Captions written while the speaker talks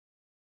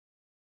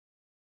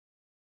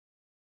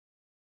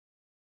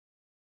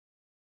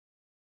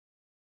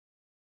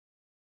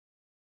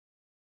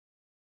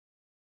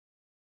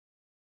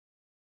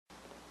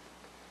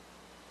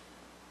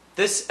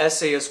This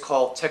essay is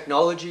called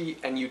Technology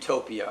and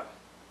Utopia.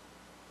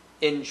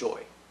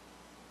 Enjoy.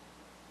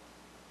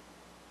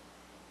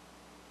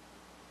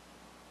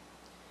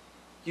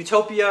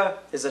 Utopia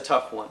is a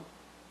tough one.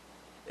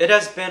 It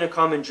has been a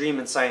common dream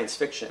in science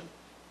fiction,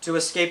 to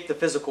escape the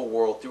physical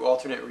world through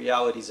alternate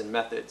realities and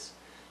methods,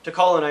 to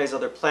colonize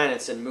other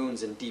planets and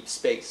moons in deep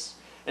space,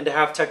 and to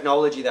have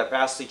technology that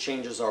vastly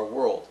changes our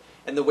world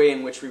and the way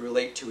in which we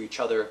relate to each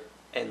other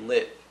and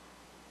live.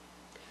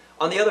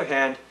 On the other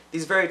hand,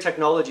 these very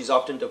technologies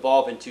often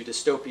devolve into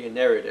dystopian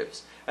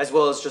narratives, as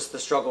well as just the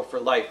struggle for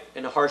life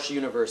in a harsh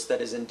universe that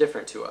is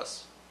indifferent to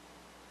us.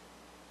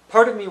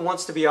 Part of me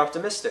wants to be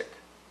optimistic.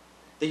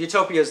 The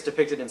utopias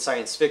depicted in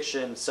science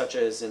fiction, such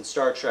as in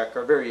Star Trek,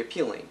 are very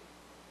appealing.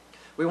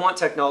 We want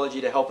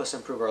technology to help us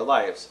improve our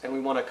lives, and we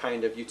want a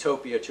kind of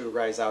utopia to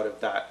arise out of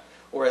that,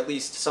 or at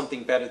least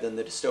something better than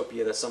the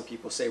dystopia that some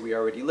people say we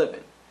already live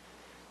in.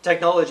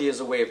 Technology is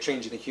a way of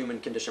changing the human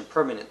condition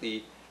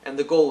permanently, and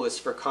the goal is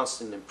for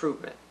constant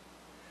improvement.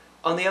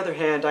 On the other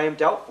hand, I am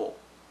doubtful.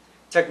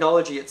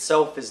 Technology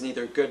itself is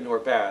neither good nor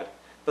bad,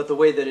 but the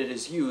way that it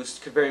is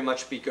used could very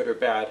much be good or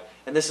bad,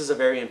 and this is a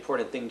very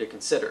important thing to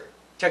consider.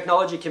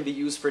 Technology can be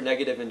used for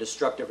negative and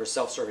destructive or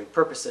self-serving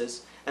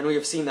purposes, and we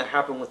have seen that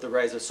happen with the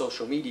rise of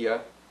social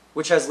media,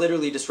 which has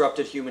literally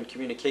disrupted human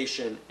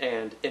communication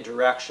and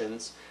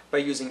interactions by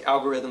using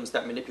algorithms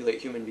that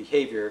manipulate human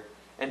behavior,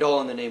 and all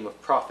in the name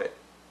of profit.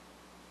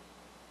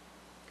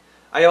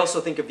 I also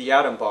think of the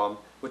atom bomb,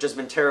 which has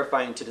been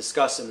terrifying to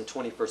discuss in the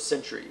 21st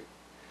century.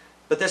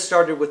 But this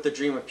started with the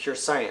dream of pure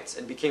science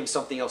and became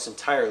something else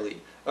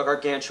entirely, a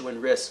gargantuan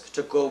risk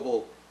to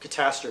global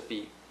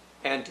catastrophe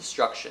and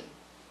destruction.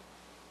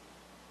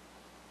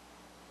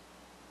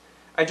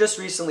 I just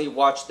recently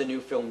watched the new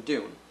film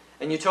Dune,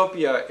 and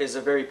Utopia is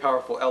a very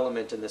powerful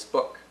element in this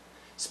book.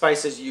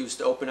 Spice is used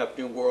to open up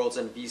new worlds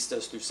and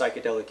vistas through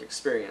psychedelic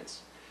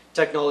experience.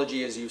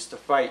 Technology is used to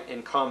fight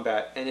in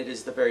combat, and it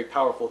is the very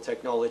powerful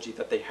technology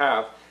that they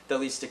have that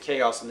leads to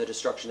chaos and the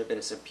destruction of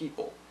innocent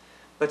people.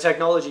 But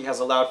technology has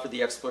allowed for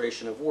the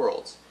exploration of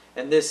worlds,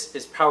 and this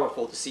is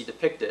powerful to see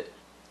depicted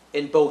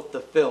in both the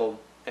film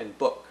and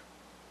book.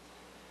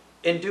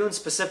 In Dune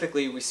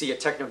specifically, we see a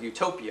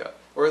techno-utopia,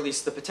 or at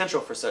least the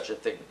potential for such a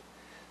thing.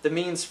 The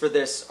means for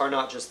this are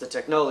not just the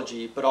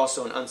technology, but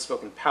also an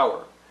unspoken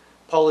power.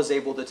 Paul is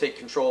able to take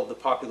control of the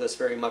populace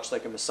very much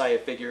like a messiah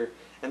figure,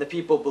 and the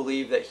people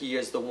believe that he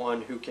is the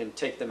one who can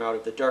take them out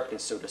of the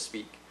darkness, so to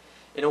speak.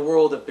 In a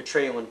world of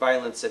betrayal and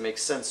violence, it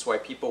makes sense why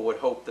people would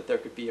hope that there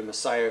could be a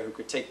messiah who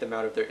could take them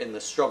out of their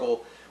endless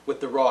struggle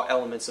with the raw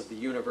elements of the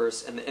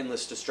universe and the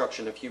endless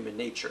destruction of human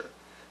nature.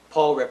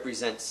 Paul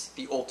represents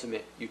the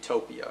ultimate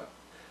utopia.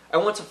 I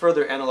want to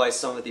further analyze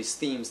some of these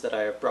themes that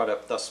I have brought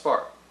up thus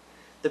far.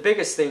 The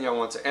biggest thing I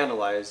want to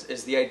analyze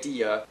is the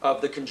idea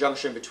of the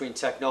conjunction between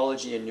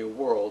technology and new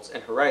worlds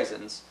and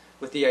horizons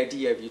with the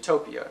idea of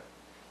utopia.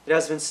 It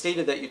has been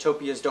stated that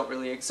utopias don't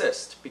really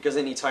exist, because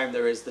anytime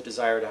there is the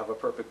desire to have a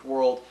perfect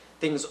world,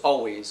 things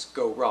always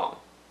go wrong.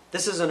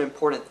 This is an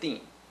important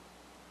theme.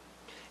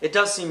 It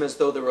does seem as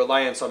though the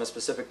reliance on a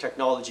specific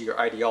technology or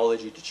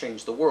ideology to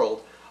change the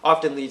world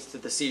often leads to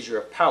the seizure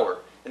of power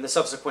and the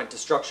subsequent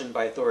destruction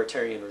by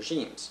authoritarian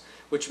regimes,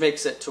 which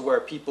makes it to where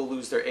people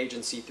lose their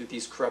agency through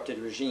these corrupted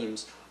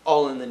regimes,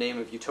 all in the name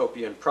of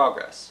utopia and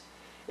progress.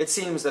 It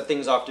seems that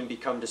things often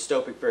become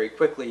dystopic very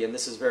quickly, and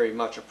this is very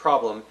much a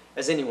problem,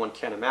 as anyone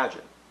can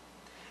imagine.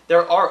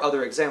 There are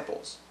other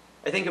examples.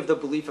 I think of the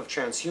belief of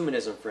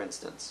transhumanism, for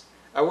instance.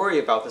 I worry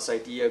about this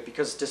idea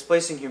because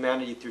displacing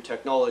humanity through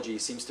technology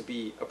seems to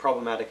be a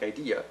problematic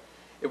idea.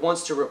 It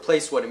wants to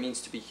replace what it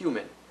means to be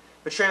human.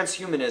 But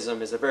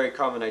transhumanism is a very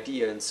common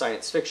idea in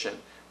science fiction,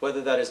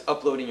 whether that is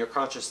uploading your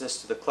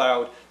consciousness to the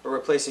cloud or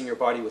replacing your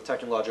body with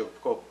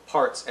technological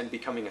parts and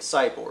becoming a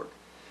cyborg.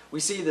 We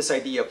see this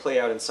idea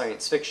play out in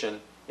science fiction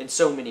in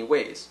so many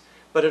ways,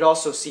 but it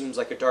also seems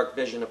like a dark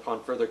vision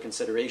upon further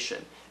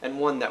consideration, and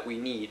one that we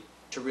need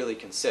to really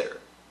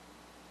consider.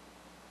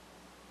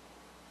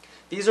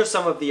 These are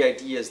some of the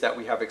ideas that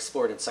we have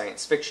explored in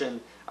science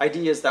fiction,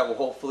 ideas that will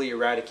hopefully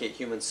eradicate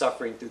human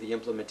suffering through the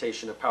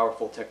implementation of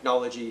powerful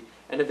technology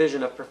and a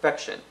vision of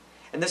perfection.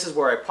 And this is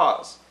where I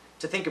pause,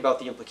 to think about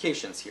the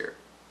implications here.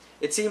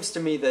 It seems to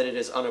me that it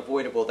is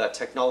unavoidable that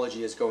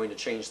technology is going to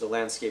change the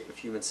landscape of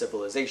human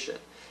civilization.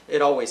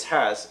 It always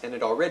has, and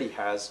it already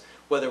has,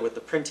 whether with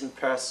the printing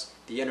press,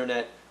 the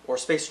internet, or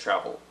space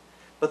travel.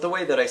 But the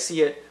way that I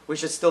see it, we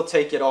should still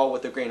take it all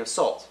with a grain of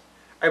salt.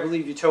 I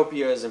believe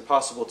utopia is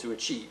impossible to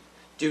achieve,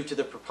 due to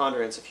the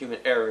preponderance of human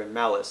error and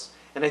malice,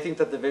 and I think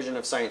that the vision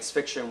of science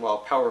fiction, while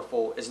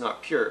powerful, is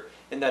not pure,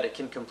 in that it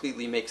can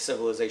completely make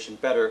civilization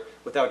better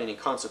without any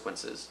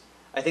consequences.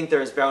 I think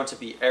there is bound to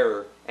be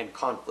error and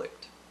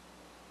conflict.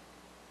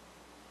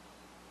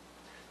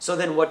 So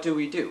then what do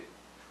we do?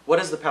 What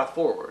is the path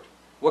forward?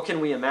 What can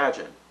we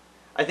imagine?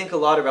 I think a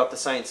lot about the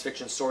science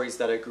fiction stories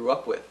that I grew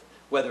up with,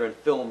 whether in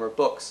film or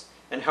books,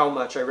 and how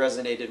much I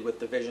resonated with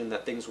the vision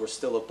that things were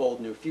still a bold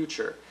new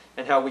future,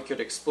 and how we could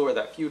explore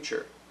that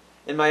future.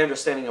 In my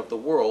understanding of the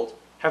world,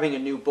 having a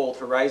new bold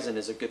horizon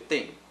is a good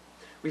thing.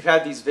 We've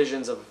had these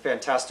visions of a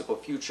fantastical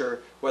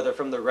future, whether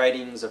from the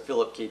writings of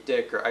Philip K.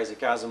 Dick or Isaac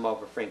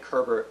Asimov or Frank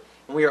Herbert,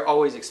 and we are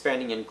always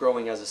expanding and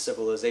growing as a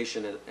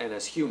civilization and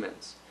as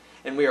humans.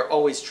 And we are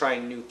always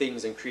trying new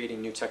things and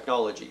creating new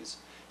technologies.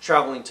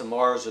 Traveling to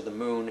Mars or the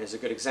Moon is a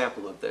good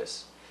example of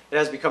this. It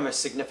has become a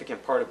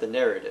significant part of the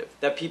narrative,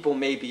 that people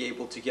may be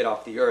able to get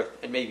off the Earth,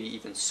 and maybe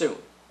even soon,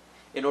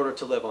 in order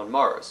to live on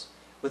Mars.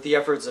 With the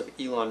efforts of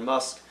Elon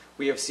Musk,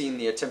 we have seen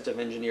the attempt of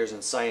engineers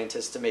and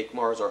scientists to make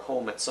Mars our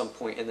home at some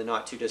point in the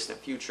not-too-distant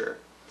future.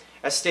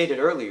 As stated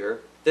earlier,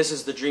 this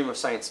is the dream of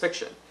science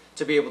fiction,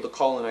 to be able to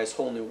colonize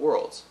whole new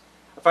worlds.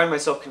 I find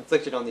myself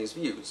conflicted on these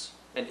views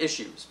and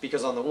issues,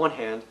 because on the one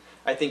hand,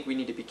 I think we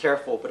need to be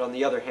careful, but on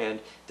the other hand,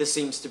 this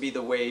seems to be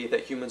the way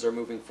that humans are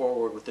moving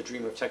forward with the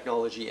dream of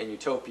technology and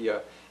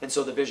utopia, and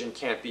so the vision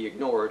can't be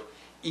ignored,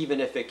 even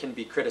if it can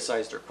be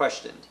criticized or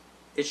questioned.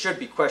 It should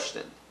be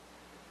questioned.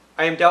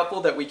 I am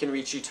doubtful that we can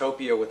reach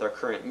utopia with our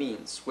current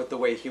means, with the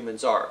way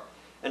humans are,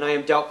 and I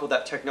am doubtful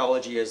that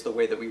technology is the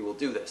way that we will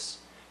do this.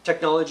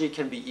 Technology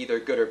can be either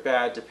good or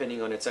bad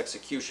depending on its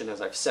execution,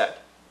 as I've said.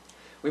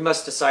 We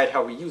must decide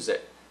how we use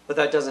it, but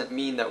that doesn't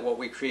mean that what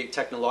we create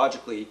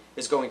technologically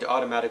is going to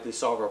automatically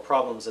solve our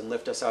problems and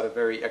lift us out of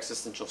very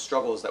existential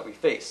struggles that we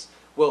face,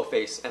 will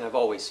face, and have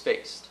always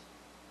faced.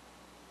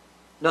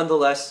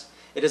 Nonetheless,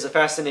 it is a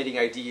fascinating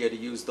idea to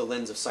use the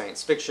lens of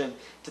science fiction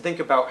to think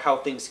about how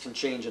things can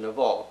change and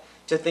evolve,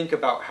 to think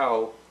about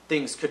how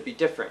things could be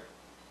different.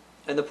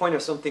 And the point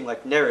of something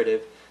like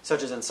narrative,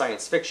 such as in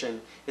science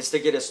fiction, is to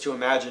get us to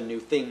imagine new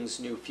things,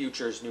 new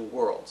futures, new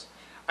worlds.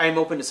 I am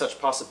open to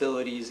such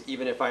possibilities,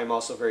 even if I am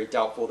also very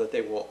doubtful that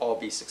they will all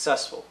be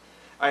successful.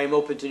 I am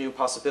open to new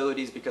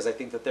possibilities because I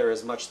think that there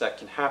is much that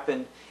can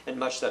happen and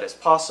much that is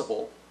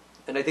possible,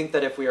 and I think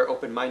that if we are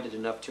open-minded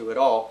enough to it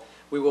all,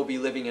 we will be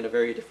living in a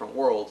very different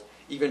world,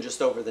 even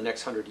just over the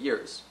next 100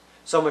 years.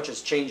 So much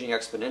is changing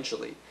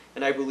exponentially,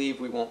 and I believe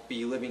we won't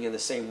be living in the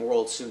same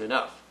world soon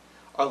enough.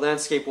 Our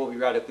landscape will be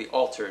radically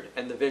altered,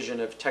 and the vision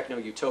of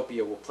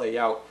techno-utopia will play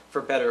out,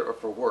 for better or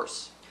for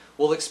worse.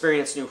 We'll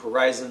experience new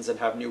horizons and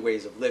have new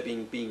ways of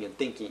living, being, and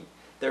thinking.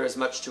 There is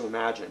much to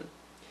imagine.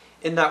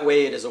 In that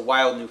way, it is a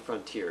wild new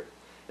frontier,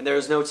 and there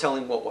is no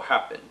telling what will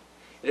happen.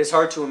 It is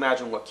hard to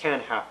imagine what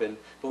can happen,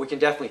 but we can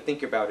definitely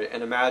think about it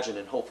and imagine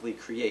and hopefully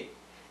create.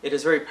 It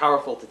is very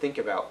powerful to think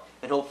about,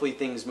 and hopefully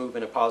things move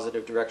in a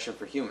positive direction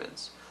for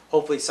humans.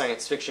 Hopefully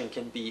science fiction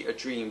can be a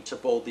dream to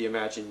boldly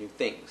imagine new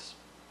things.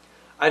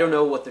 I don't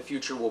know what the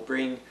future will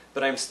bring,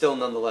 but I'm still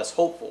nonetheless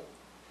hopeful.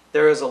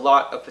 There is a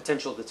lot of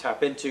potential to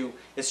tap into.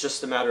 It's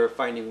just a matter of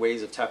finding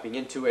ways of tapping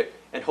into it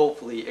and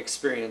hopefully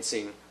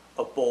experiencing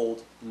a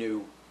bold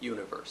new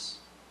universe.